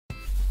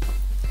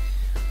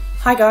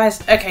Hi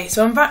guys, okay,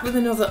 so I'm back with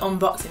another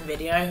unboxing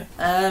video.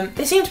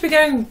 They seem to be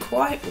going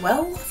quite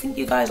well. I think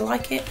you guys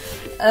like it.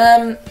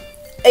 It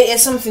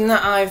is something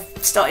that I've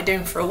started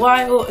doing for a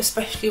while,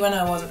 especially when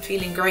I wasn't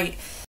feeling great.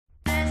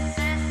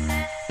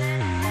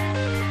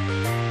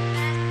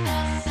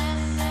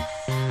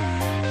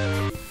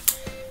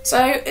 So,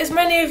 as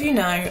many of you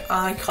know,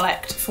 I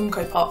collect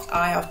Funko Pops.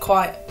 I have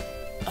quite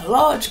a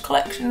large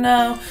collection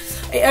now.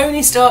 It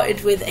only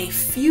started with a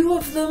few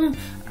of them,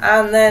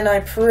 and then I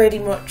pretty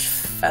much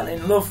fell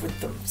in love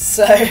with them.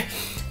 So,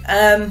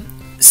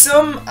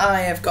 some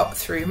I have got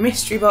through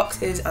mystery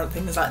boxes and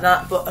things like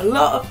that, but a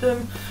lot of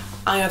them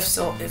I have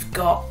sort of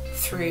got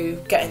through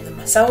getting them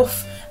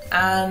myself.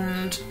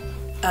 And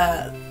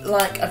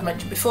like I've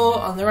mentioned before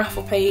on the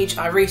raffle page,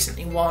 I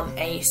recently won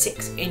a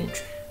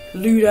 6-inch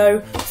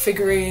Ludo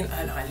figurine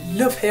and I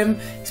love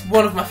him. It's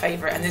one of my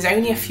favourite, and there's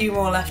only a few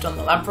more left on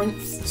the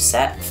Labyrinth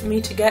set for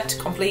me to get to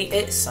complete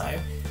it, so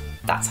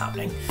that's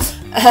happening.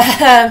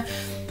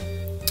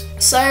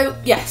 So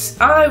yes,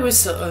 I was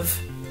sort of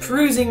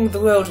perusing the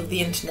world of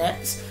the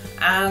internet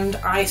and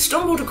I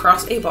stumbled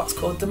across a box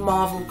called the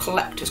Marvel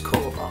Collector's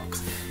Core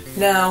box.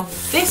 Now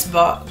this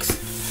box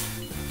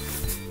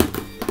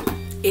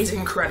is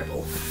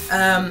incredible.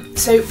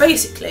 So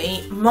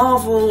basically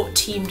Marvel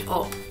teamed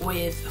up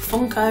with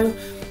Funko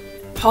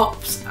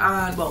Pops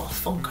and, well,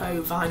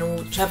 Funko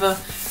vinyl, whichever,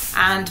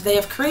 and they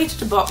have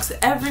created a box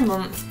that every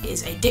month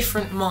is a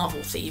different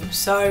Marvel theme.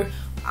 So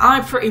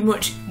I pretty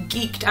much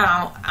geeked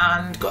out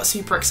and got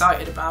super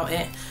excited about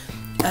it.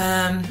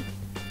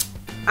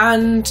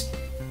 And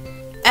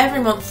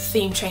every month the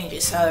theme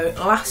changes. So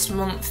last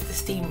month the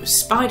theme was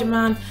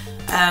Spider-Man,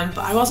 but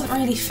I wasn't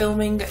really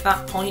filming at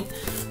that point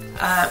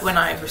when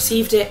I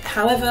received it.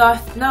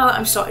 However, now that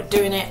I've started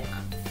doing it,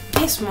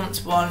 this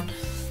month's one,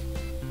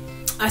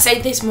 I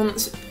say this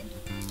month's,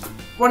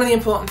 one of the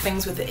important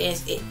things with it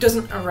is it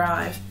doesn't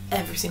arrive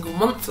every single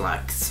month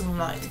like some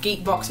like the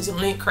Geek boxes and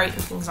Loot Crate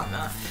and things like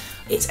that.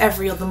 It's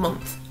every other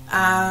month,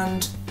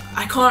 and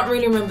I can't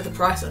really remember the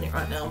price on it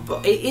right now,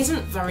 but it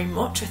isn't very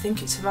much. I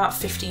think it's about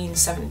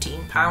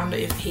 £15–17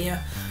 over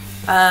here.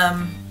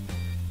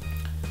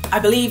 I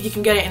believe you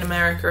can get it in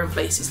America and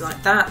places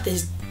like that.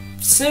 There's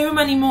so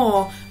many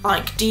more,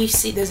 like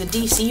DC, there's a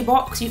DC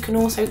box you can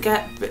also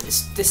get, but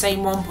it's the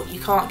same one, but you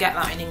can't get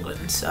that in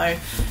England. So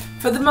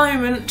for the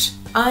moment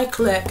I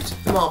collect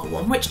the Marvel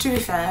one, which, to be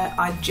fair,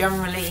 I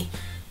generally,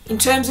 in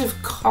terms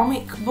of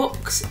comic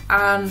books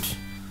and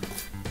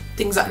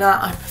things like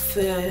that, I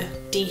prefer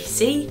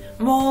DC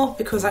more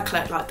because I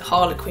collect like the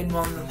Harley Quinn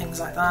ones and things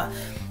like that.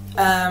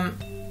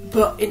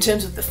 But in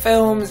terms of the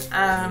films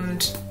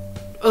and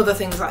other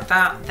things like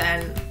that,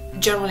 then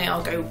generally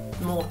I'll go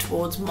more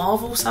towards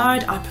Marvel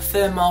side. I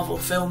prefer Marvel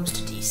films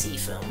to DC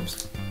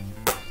films,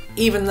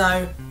 even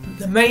though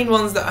the main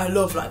ones that I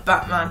love, like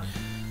Batman,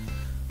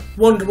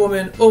 Wonder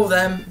Woman, all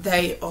them,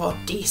 they are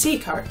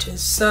DC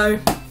characters. So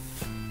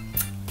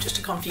just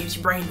to confuse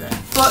your brain there.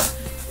 But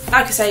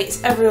like I say,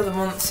 it's every other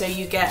month, so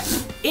you get,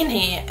 in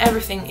here,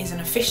 everything is an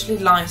officially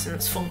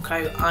licensed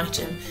Funko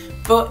item.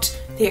 But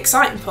the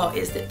exciting part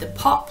is that the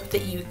pop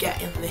that you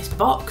get in this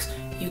box,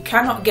 you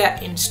cannot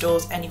get in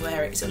stores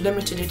anywhere. It's a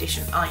limited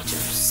edition item.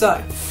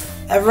 So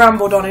I've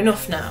rambled on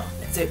enough now.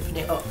 Let's open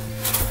it up.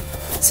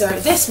 So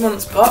this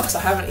month's box,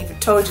 I haven't even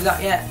told you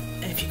that yet,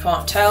 and if you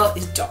can't tell,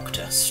 is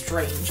Doctor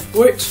Strange,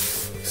 which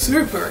I'm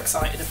super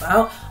excited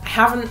about. I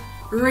haven't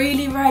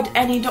really read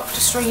any Doctor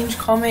Strange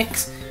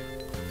comics,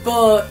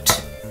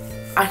 but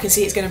I can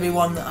see it's going to be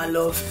one that I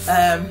love.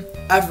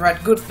 I've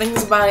read good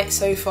things about it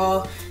so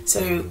far,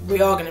 so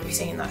we are going to be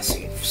seeing that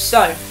soon.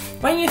 So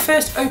when you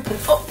first open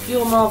up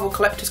your Marvel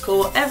Collector's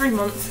Core, every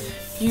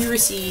month you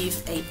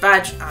receive a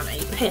badge and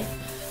a pin.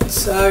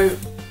 So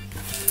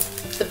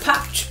the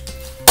patch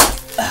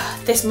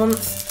this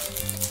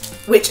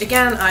month, which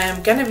again I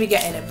am going to be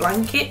getting a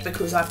blanket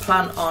because I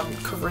plan on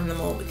covering them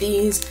all with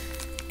these,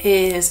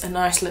 is a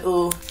nice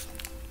little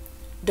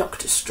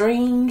Doctor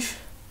Strange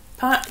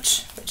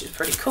patch, which is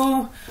pretty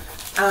cool.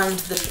 And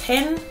the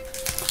pin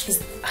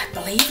is, I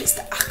believe it's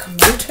the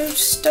Akamoto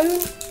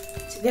Stone.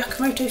 Is it the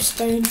Akamoto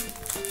Stone?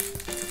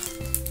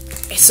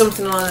 It's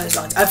something along those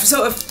lines. I've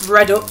sort of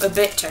read up a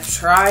bit to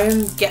try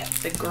and get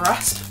the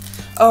grasp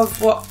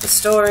of what the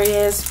story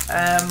is,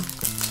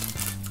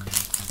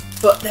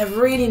 but they're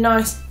really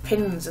nice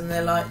pins, and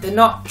they're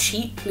not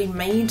cheaply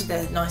made.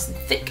 They're nice and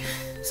thick,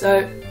 so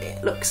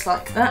it looks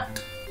like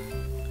that.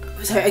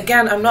 So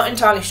again, I'm not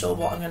entirely sure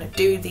what I'm going to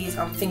do with these.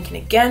 I'm thinking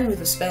again,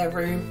 with a spare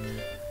room,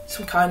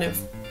 some kind of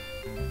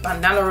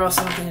bandana or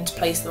something to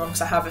place them on,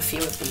 because I have a few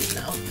of these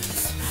now.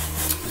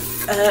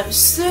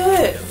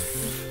 So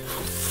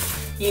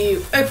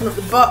you open up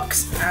the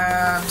box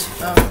and,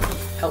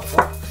 helpful,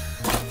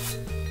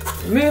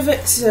 remove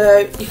it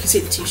so you can see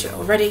the t-shirt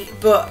already,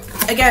 but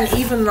again,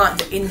 even like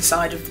the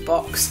inside of the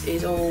box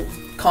is all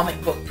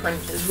comic book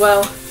print as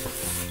well.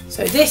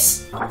 So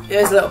there's a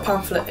little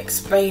pamphlet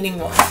explaining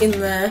what's in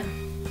there.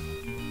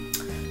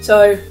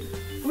 So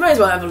we may as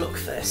well have a look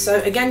first.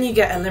 So again, you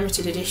get a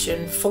limited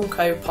edition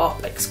Funko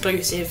Pop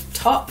exclusive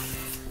top.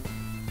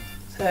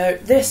 So So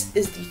this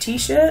is the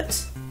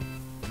t-shirt.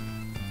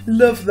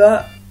 Love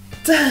that.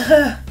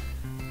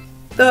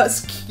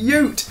 That's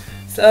cute.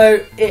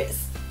 So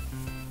it's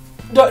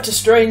Doctor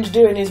Strange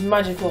doing his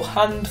magical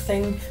hand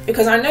thing,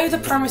 because I know the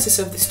premises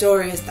of the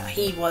story is that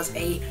he was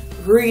a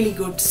really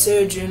good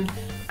surgeon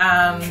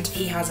and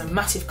he has a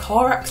massive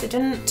car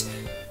accident,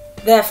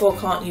 therefore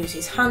can't use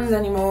his hands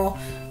anymore,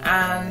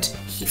 and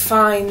he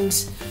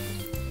finds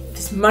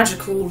this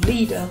magical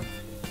leader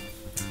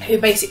who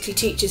basically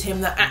teaches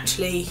him that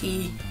actually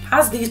he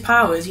has these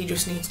powers, he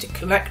just needs to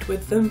connect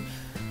with them.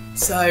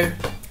 So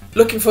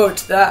looking forward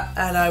to that,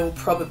 and I will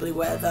probably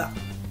wear that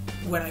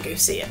when I go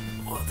see it.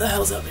 What the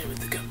hell's happening with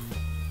the gun?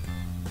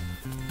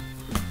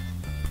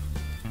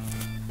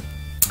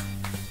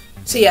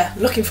 So yeah,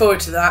 looking forward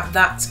to that.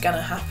 That's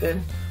gonna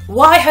happen.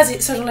 Why has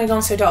it suddenly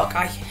gone so dark?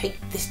 I hate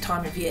this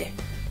time of year.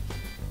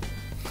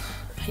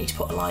 I need to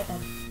put a light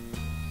on.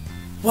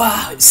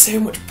 Wow, it's so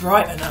much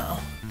brighter now.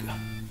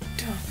 God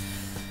damn.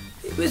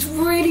 It was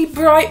really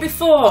bright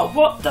before.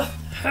 What the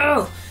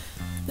hell?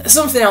 There's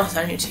something else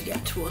I need to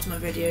get towards my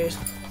videos.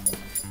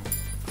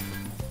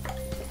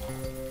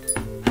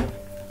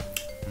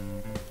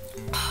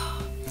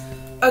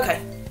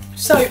 Okay,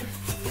 so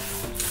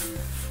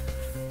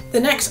the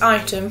next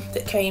item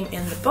that came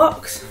in the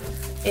box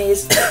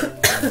is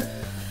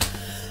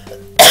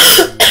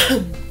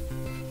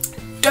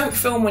don't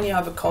film when you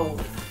have a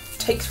cold, it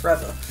takes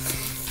forever.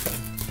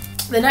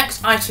 The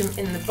next item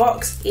in the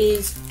box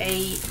is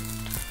a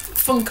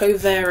Funko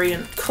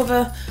variant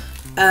cover.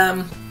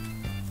 I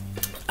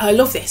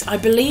love this. I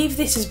believe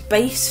this is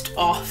based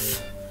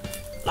off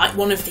like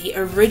one of the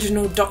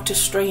original Doctor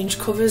Strange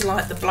covers,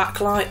 like the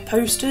blacklight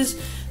posters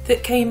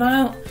that came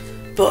out.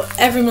 But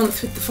every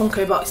month with the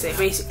Funko box they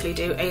basically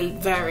do a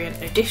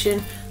variant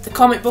edition. The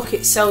comic book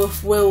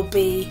itself will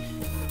be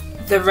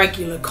the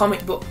regular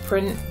comic book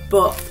print,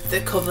 but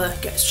the cover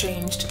gets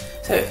changed.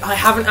 So I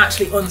haven't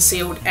actually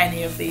unsealed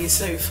any of these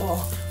so far.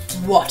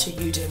 What are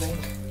you doing?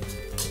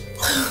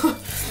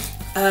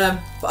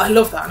 But I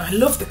love that, and I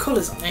love the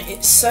colours on it.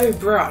 It's so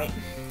bright.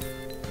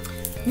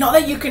 Not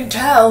that you can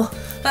tell.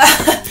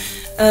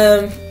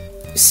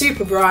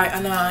 Super bright,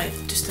 and I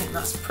just think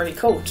that's pretty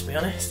cool, to be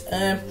honest.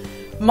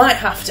 Might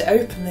have to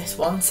open this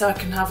one so I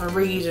can have a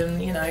read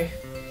and, you know,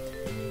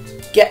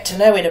 get to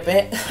know it a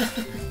bit.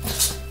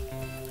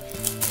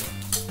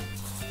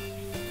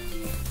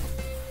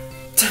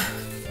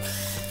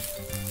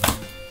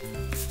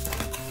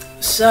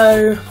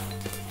 So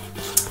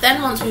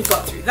then once we've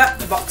got through that,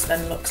 the box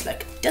then looks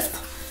like this.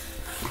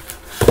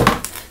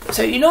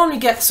 So you normally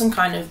get some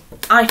kind of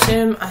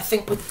item. I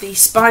think with the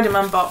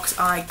Spider-Man box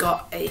I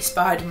got a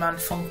Spider-Man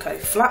Funko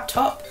flat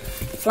top,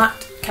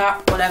 flat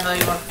cap, whatever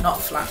you want, not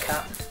flat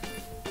cap.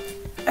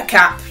 A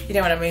cap, you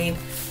know what I mean.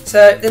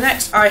 So the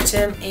next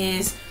item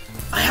is,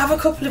 I have a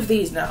couple of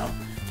these now.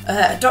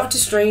 A Doctor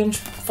Strange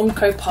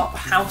Funko Pop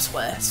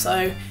houseware.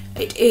 So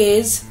it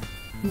is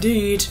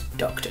indeed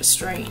Doctor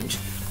Strange.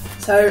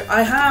 So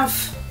I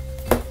have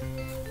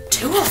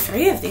 2 or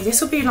 3 of these.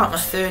 This will be like my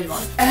 3rd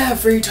one.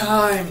 Every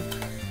time.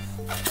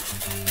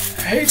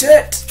 I hate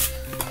it.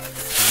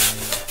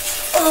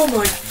 Oh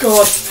my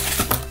god.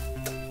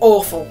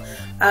 Awful.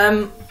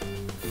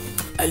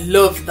 I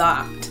love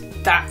that.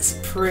 That's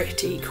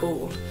pretty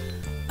cool.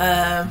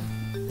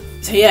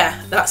 So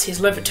yeah, that's his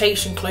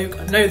levitation cloak.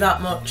 I know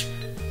that much.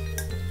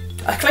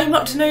 I claim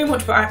not to know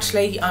much, but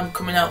actually I'm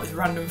coming out with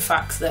random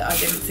facts that I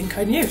didn't think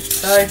I knew.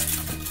 So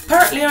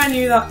apparently I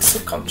knew that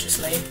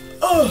subconsciously.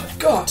 Oh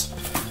god.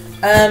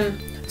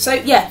 So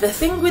yeah, the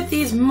thing with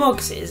these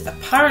mugs is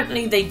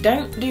apparently they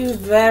don't do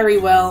very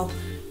well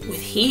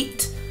with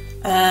heat.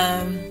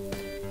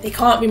 They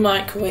can't be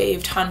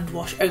microwaved, hand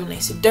wash only,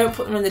 so don't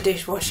put them in the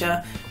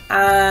dishwasher,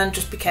 and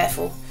just be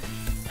careful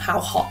how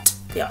hot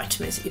the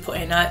item is that you put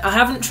in. I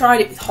haven't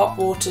tried it with hot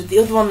water. The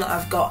other one that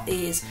I've got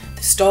is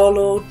the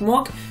Star-Lord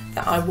mug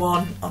that I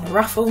won on a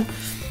raffle.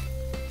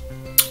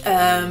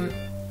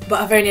 But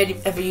I've only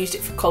ever used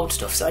it for cold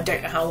stuff, so I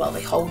don't know how well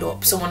they hold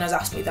up. Someone has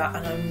asked me that,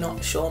 and I'm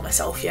not sure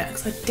myself yet,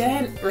 because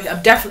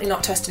I'm definitely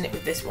not testing it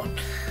with this one.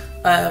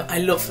 I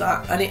love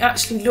that, and it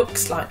actually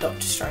looks like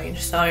Doctor Strange,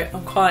 so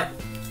I'm quite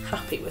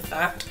happy with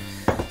that.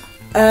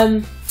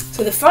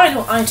 So the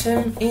final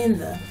item in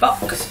the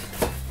box,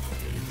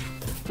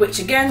 which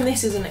again,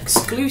 this is an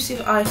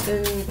exclusive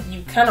item.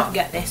 You cannot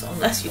get this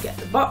unless you get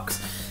the box,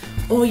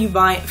 or you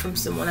buy it from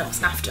someone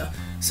else after.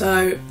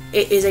 So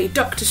it is a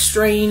Doctor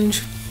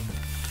Strange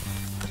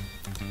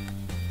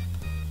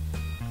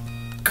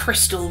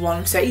crystal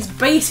one. So he's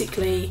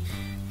basically,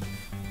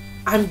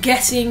 I'm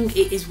guessing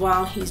it is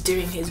while he's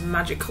doing his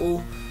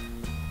magical,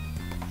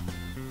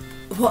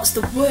 what's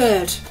the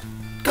word?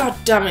 God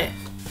damn it.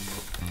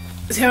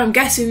 So I'm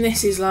guessing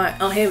this is like,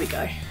 oh here we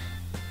go.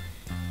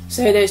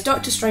 So there's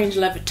Doctor Strange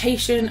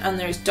Levitation and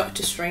there's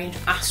Doctor Strange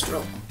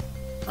Astral.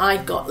 I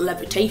got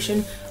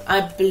Levitation.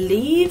 I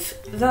believe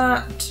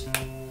that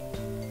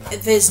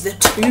there's the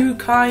 2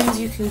 kinds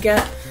you can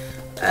get.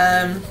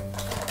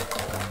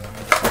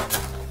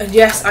 And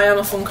yes, I am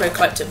a Funko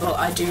collector, but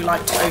I do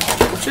like to open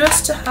them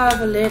just to have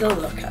a little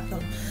look at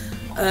them.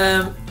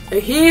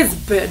 He is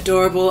a bit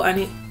adorable,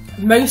 and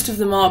most of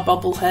them are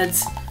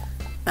bobbleheads.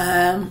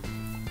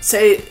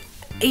 So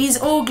he's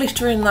all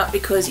glitter in that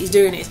because he's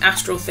doing his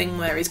astral thing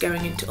where he's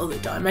going into other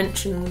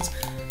dimensions.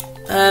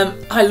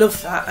 I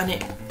love that, and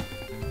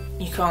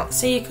you can't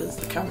see because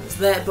the camera's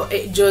there, but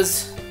it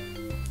does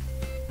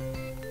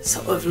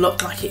sort of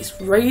look like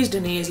it's raised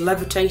and he is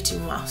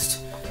levitating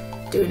whilst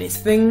doing his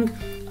thing.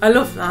 I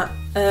love that.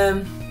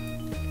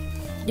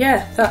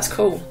 Yeah, that's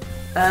cool.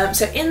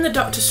 So in the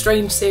Doctor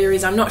Strange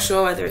series, I'm not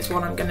sure whether it's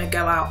one I'm going to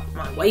go out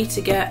my way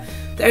to get.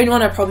 The only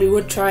one I probably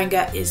would try and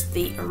get is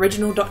the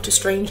original Doctor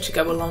Strange to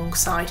go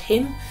alongside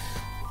him.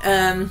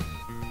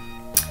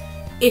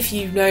 If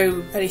you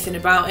know anything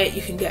about it,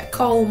 you can get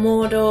Cole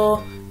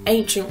Mordor,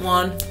 Ancient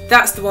One.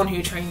 That's the one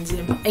who trains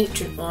him.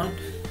 Ancient One.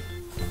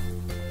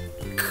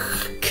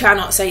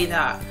 Cannot say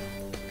that.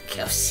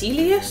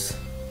 Caecilius?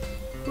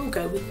 We'll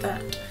go with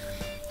that.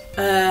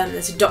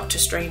 There's a Doctor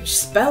Strange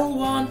spell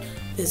one.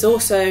 There's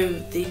also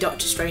the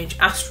Doctor Strange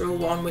astral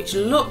one, which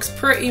looks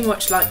pretty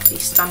much like the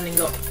standing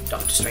up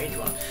Doctor Strange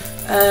one.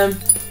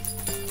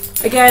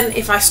 Again,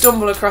 if I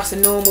stumble across a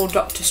normal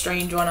Doctor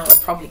Strange one, I'll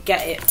probably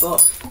get it,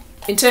 but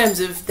in terms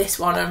of this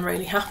one, I'm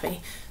really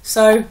happy.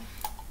 So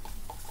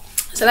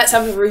let's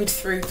have a read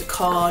through the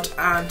card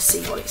and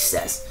see what it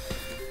says.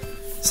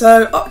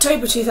 So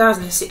October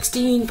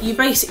 2016, you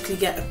basically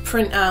get a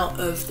printout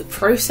of the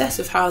process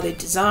of how they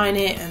design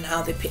it and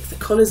how they pick the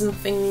colours and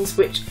things,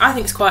 which I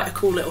think is quite a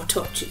cool little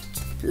touch.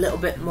 It's a little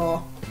bit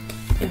more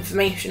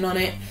information on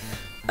it.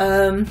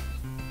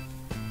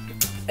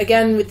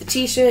 Again, with the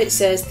t-shirt, it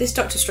says, "This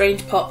Doctor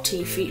Strange pop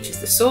tee features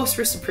the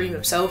Sorcerer Supreme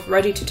himself,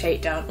 ready to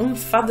take down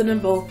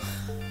unfathomable,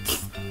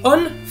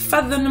 we'll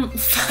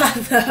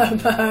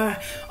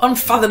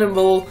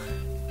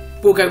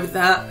go with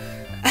that,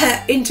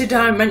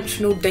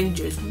 interdimensional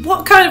dangers."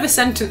 What kind of a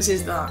sentence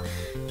is that?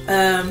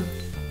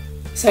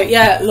 So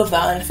yeah, love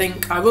that, and I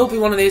think I will be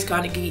one of those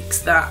kind of geeks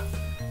that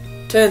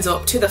turns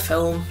up to the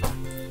film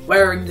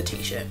wearing the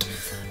t-shirt.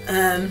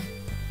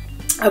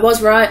 I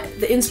was right,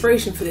 the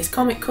inspiration for this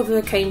comic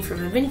cover came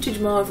from a vintage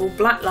Marvel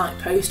blacklight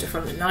poster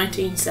from the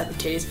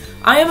 1970s.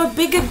 I am a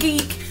bigger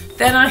geek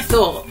than I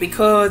thought,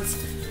 because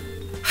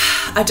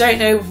I don't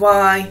know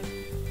why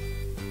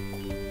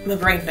my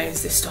brain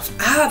knows this stuff.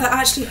 That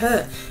actually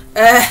hurt.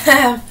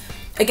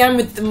 Again,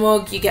 with the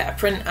mug, you get a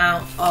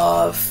printout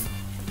of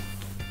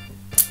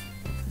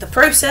the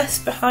process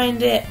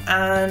behind it,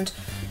 and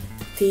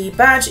the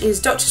badge is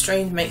Doctor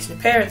Strange makes an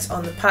appearance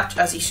on the patch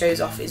as he shows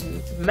off his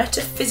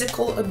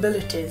metaphysical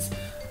abilities.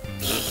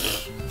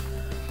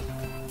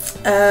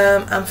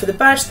 And for the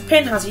badge, the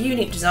pin has a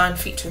unique design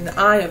featuring the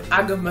eye of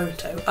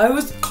Agamotto. I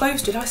was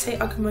close, did I say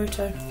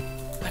Agamotto?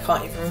 I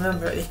can't even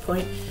remember at this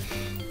point.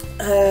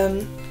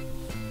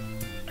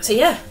 So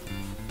yeah.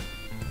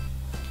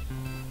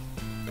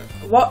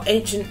 What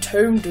ancient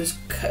tome does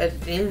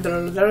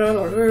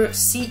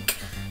seek?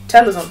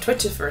 Tell us on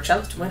Twitter for a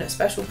chance to win a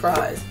special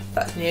prize.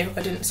 That's new,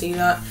 I didn't see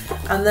that.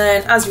 And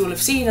then, as you will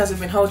have seen as I've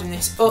been holding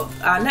this up,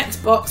 our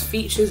next box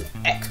features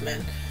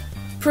X-Men.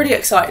 Pretty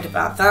excited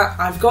about that.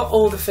 I've got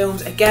all the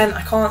films. Again,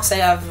 I can't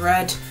say I've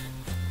read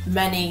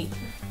many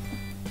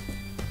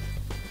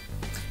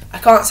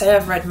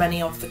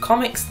of the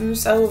comics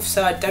themselves,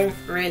 so I don't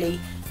really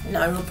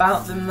know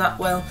about them that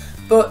well.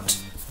 But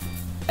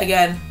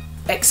again,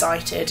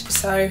 excited.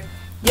 So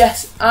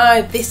yes,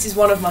 this is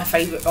one of my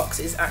favourite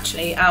boxes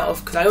actually,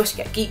 because I also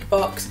get Geek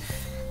Box.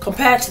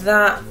 Compared to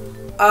that,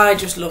 I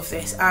just love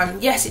this,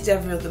 and yes, it's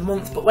every other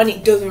month, but when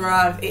it does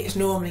arrive, it's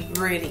normally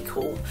really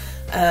cool.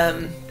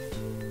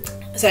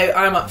 So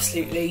I'm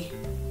absolutely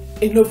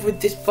in love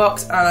with this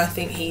box, and I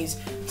think he's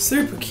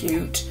super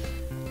cute,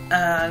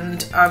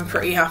 and I'm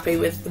pretty happy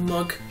with the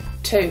mug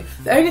too.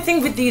 The only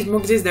thing with these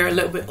mugs is they're a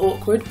little bit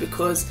awkward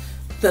because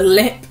the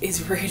lip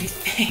is really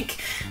thick.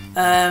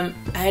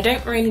 I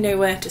don't really know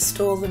where to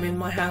store them in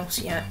my house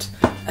yet.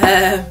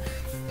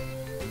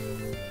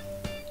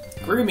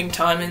 Grooming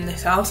time in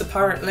this house,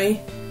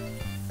 apparently.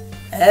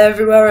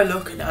 Everywhere I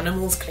look, an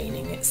animal's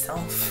cleaning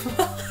itself.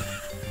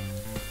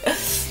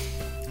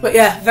 But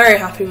yeah, very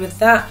happy with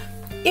that.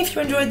 If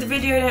you enjoyed the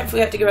video, don't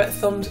forget to give it a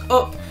thumbs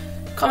up.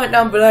 Comment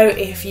down below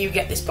if you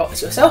get this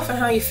box yourself and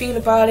how you feel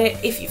about it.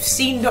 If you've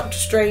seen Doctor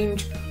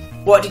Strange,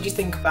 what did you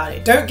think about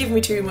it? Don't give me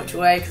too much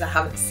away because I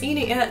haven't seen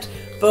it yet,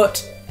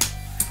 but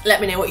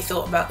let me know what you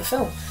thought about the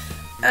film.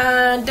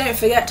 And don't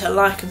forget to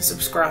like and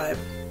subscribe.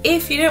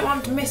 If you don't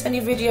want to miss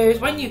any videos,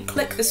 when you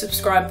click the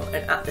subscribe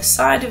button at the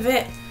side of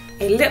it,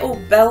 a little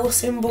bell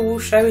symbol will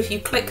show. If you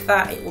click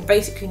that, it will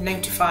basically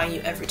notify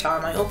you every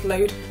time I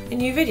upload a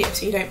new video,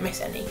 so you don't miss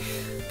any.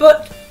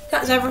 But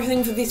that's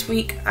everything for this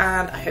week,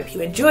 and I hope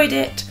you enjoyed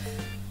it.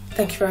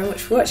 Thank you very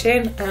much for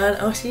watching, and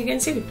I'll see you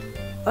again soon.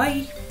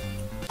 Bye!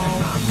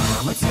 My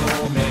mama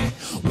told me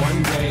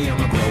one day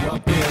I'ma grow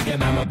up big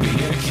and I'ma be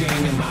a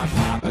king, and my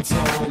papa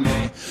told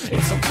me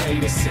it's okay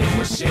to say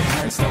when shit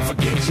hurts, don't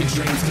forget your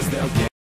dreams, cause they'll get